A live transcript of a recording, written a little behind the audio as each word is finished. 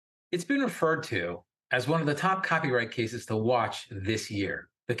It's been referred to as one of the top copyright cases to watch this year.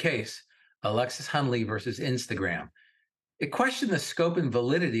 The case, Alexis Hunley versus Instagram. It questioned the scope and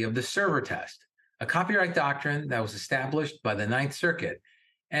validity of the server test, a copyright doctrine that was established by the Ninth Circuit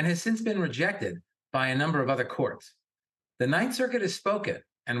and has since been rejected by a number of other courts. The Ninth Circuit has spoken,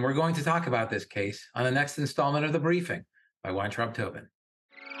 and we're going to talk about this case on the next installment of The Briefing by Weintraub Tobin.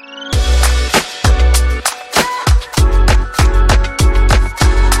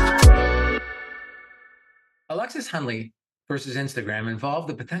 Alexis Hunley versus Instagram involved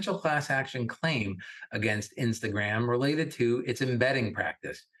a potential class action claim against Instagram related to its embedding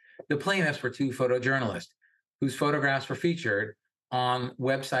practice. The plaintiffs were two photojournalists whose photographs were featured on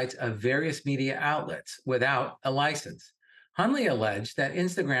websites of various media outlets without a license. Hunley alleged that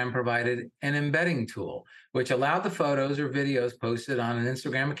Instagram provided an embedding tool, which allowed the photos or videos posted on an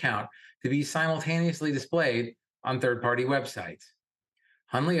Instagram account to be simultaneously displayed on third-party websites.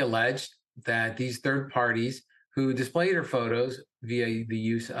 Hunley alleged that these third parties who displayed her photos via the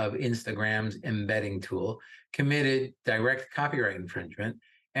use of Instagram's embedding tool committed direct copyright infringement,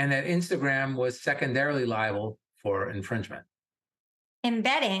 and that Instagram was secondarily liable for infringement.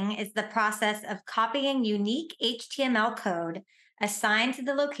 Embedding is the process of copying unique HTML code assigned to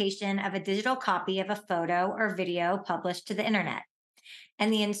the location of a digital copy of a photo or video published to the internet,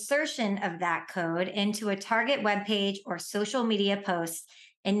 and the insertion of that code into a target web page or social media post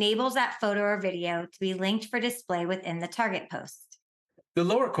enables that photo or video to be linked for display within the target post. The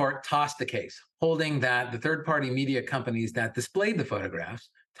lower court tossed the case, holding that the third-party media companies that displayed the photographs,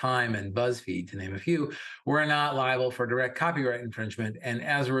 Time and BuzzFeed, to name a few, were not liable for direct copyright infringement, and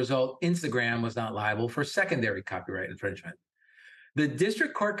as a result, Instagram was not liable for secondary copyright infringement. The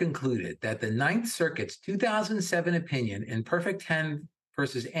district court concluded that the Ninth Circuit's 2007 opinion in Perfect 10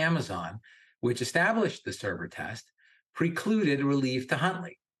 versus Amazon, which established the server test, precluded relief to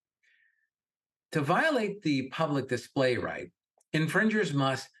Hunley. To violate the public display right, infringers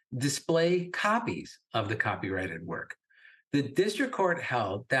must display copies of the copyrighted work. The district court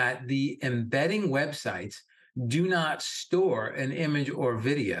held that the embedding websites do not store an image or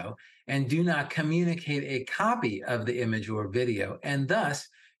video and do not communicate a copy of the image or video, and thus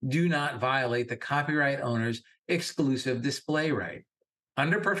do not violate the copyright owner's exclusive display right.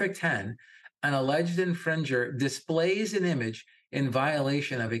 Under Perfect 10, an alleged infringer displays an image in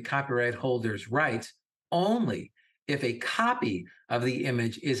violation of a copyright holder's rights only if a copy of the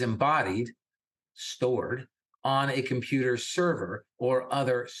image is embodied, stored, on a computer server or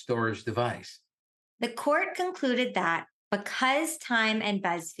other storage device. The court concluded that because Time and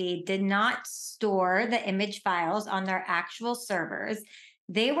BuzzFeed did not store the image files on their actual servers,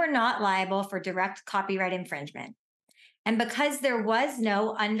 they were not liable for direct copyright infringement. And because there was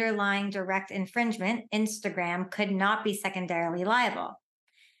no underlying direct infringement, Instagram could not be secondarily liable.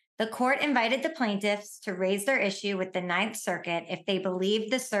 The court invited the plaintiffs to raise their issue with the Ninth Circuit if they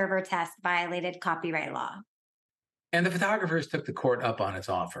believed the server test violated copyright law. And the photographers took the court up on its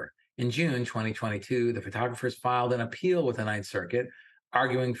offer. In June 2022, the photographers filed an appeal with the Ninth Circuit,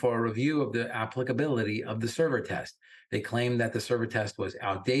 arguing for a review of the applicability of the server test. They claimed that the server test was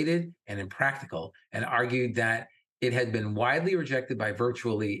outdated and impractical, and argued that it had been widely rejected by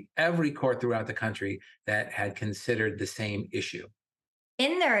virtually every court throughout the country that had considered the same issue.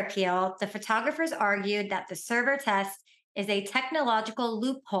 In their appeal, the photographers argued that the server test is a technological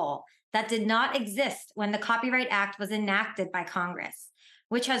loophole that did not exist when the Copyright Act was enacted by Congress,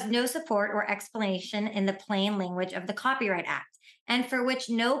 which has no support or explanation in the plain language of the Copyright Act, and for which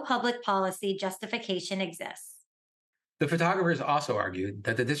no public policy justification exists. The photographers also argued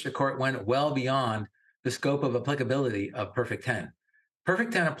that the district court went well beyond the scope of applicability of Perfect 10.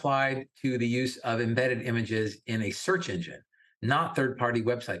 Perfect 10 applied to the use of embedded images in a search engine, not third-party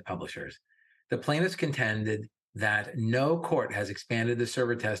website publishers. The plaintiffs contended that no court has expanded the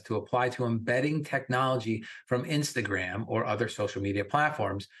server test to apply to embedding technology from Instagram or other social media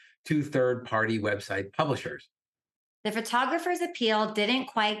platforms to third-party website publishers. The photographers' appeal didn't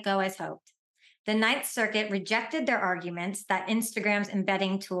quite go as hoped. The Ninth Circuit rejected their arguments that Instagram's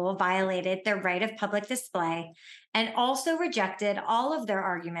embedding tool violated their right of public display, and also rejected all of their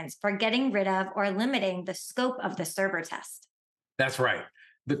arguments for getting rid of or limiting the scope of the server test. That's right.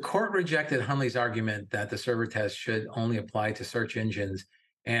 The court rejected Hunley's argument that the server test should only apply to search engines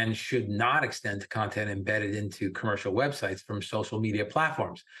and should not extend to content embedded into commercial websites from social media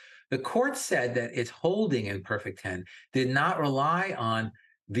platforms. The court said that its holding in Perfect 10 did not rely on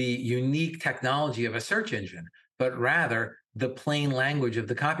the unique technology of a search engine, but rather the plain language of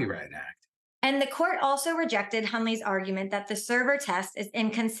the Copyright Act. And the court also rejected Hunley's argument that the server test is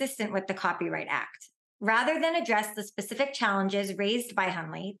inconsistent with the Copyright Act. Rather than address the specific challenges raised by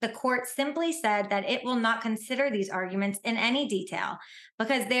Hunley, the court simply said that it will not consider these arguments in any detail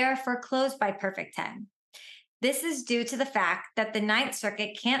because they are foreclosed by Perfect 10. This is due to the fact that the Ninth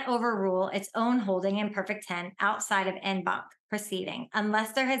Circuit can't overrule its own holding in Perfect 10 outside of en banc proceeding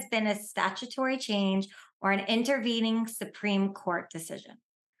unless there has been a statutory change or an intervening Supreme Court decision.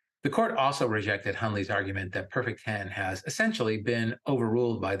 The court also rejected Hunley's argument that Perfect 10 has essentially been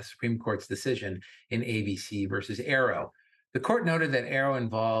overruled by the Supreme Court's decision in ABC versus Arrow. The court noted that Arrow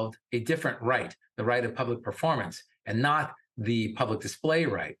involved a different right, the right of public performance, and not the public display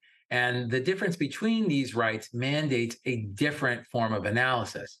right. And the difference between these rights mandates a different form of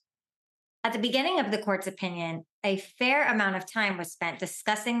analysis. At the beginning of the court's opinion, a fair amount of time was spent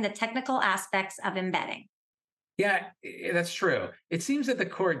discussing the technical aspects of embedding. Yeah, that's true. It seems that the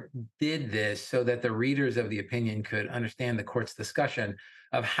court did this so that the readers of the opinion could understand the court's discussion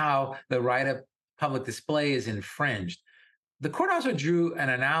of how the right of public display is infringed. The court also drew an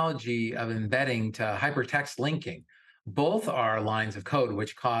analogy of embedding to hypertext linking. Both are lines of code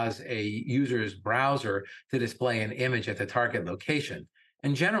which cause a user's browser to display an image at the target location.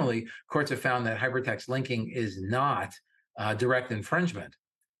 And generally, courts have found that hypertext linking is not direct infringement.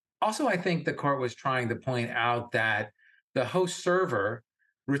 Also, I think the court was trying to point out that the host server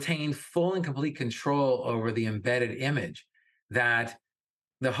retained full and complete control over the embedded image, that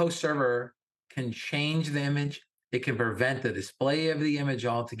the host server can change the image, it can prevent the display of the image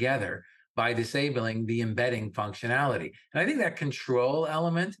altogether by disabling the embedding functionality. And I think that control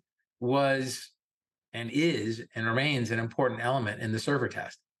element was and is and remains an important element in the server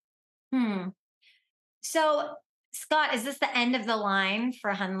test. Hmm. So, Scott, is this the end of the line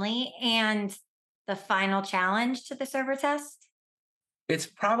for Hunley and the final challenge to the server test? It's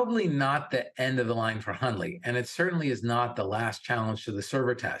probably not the end of the line for Hunley, and it certainly is not the last challenge to the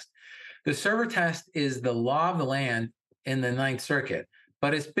server test. The server test is the law of the land in the Ninth Circuit,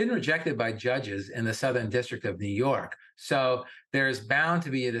 but it's been rejected by judges in the Southern District of New York. So there's bound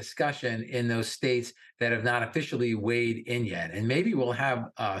to be a discussion in those states that have not officially weighed in yet. And maybe we'll have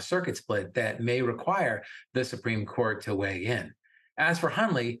a circuit split that may require the Supreme Court to weigh in. As for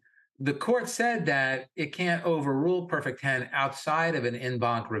Hunley, the court said that it can't overrule Perfect 10 outside of an en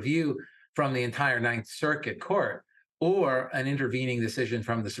banc review from the entire Ninth Circuit Court or an intervening decision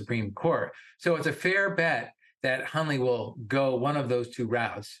from the Supreme Court. So it's a fair bet that Hunley will go one of those two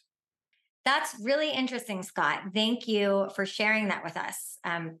routes. That's really interesting, Scott. Thank you for sharing that with us.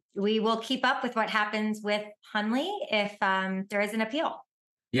 We will keep up with what happens with Hunley if there is an appeal.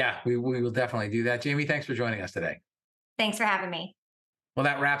 Yeah, we will definitely do that. Jamie, thanks for joining us today. Thanks for having me. Well,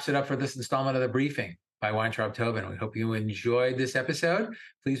 that wraps it up for this installment of The Briefing by Weintraub Tobin. We hope you enjoyed this episode.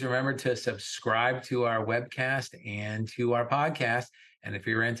 Please remember to subscribe to our webcast and to our podcast. And if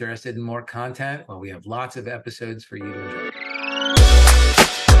you're interested in more content, well, we have lots of episodes for you to enjoy.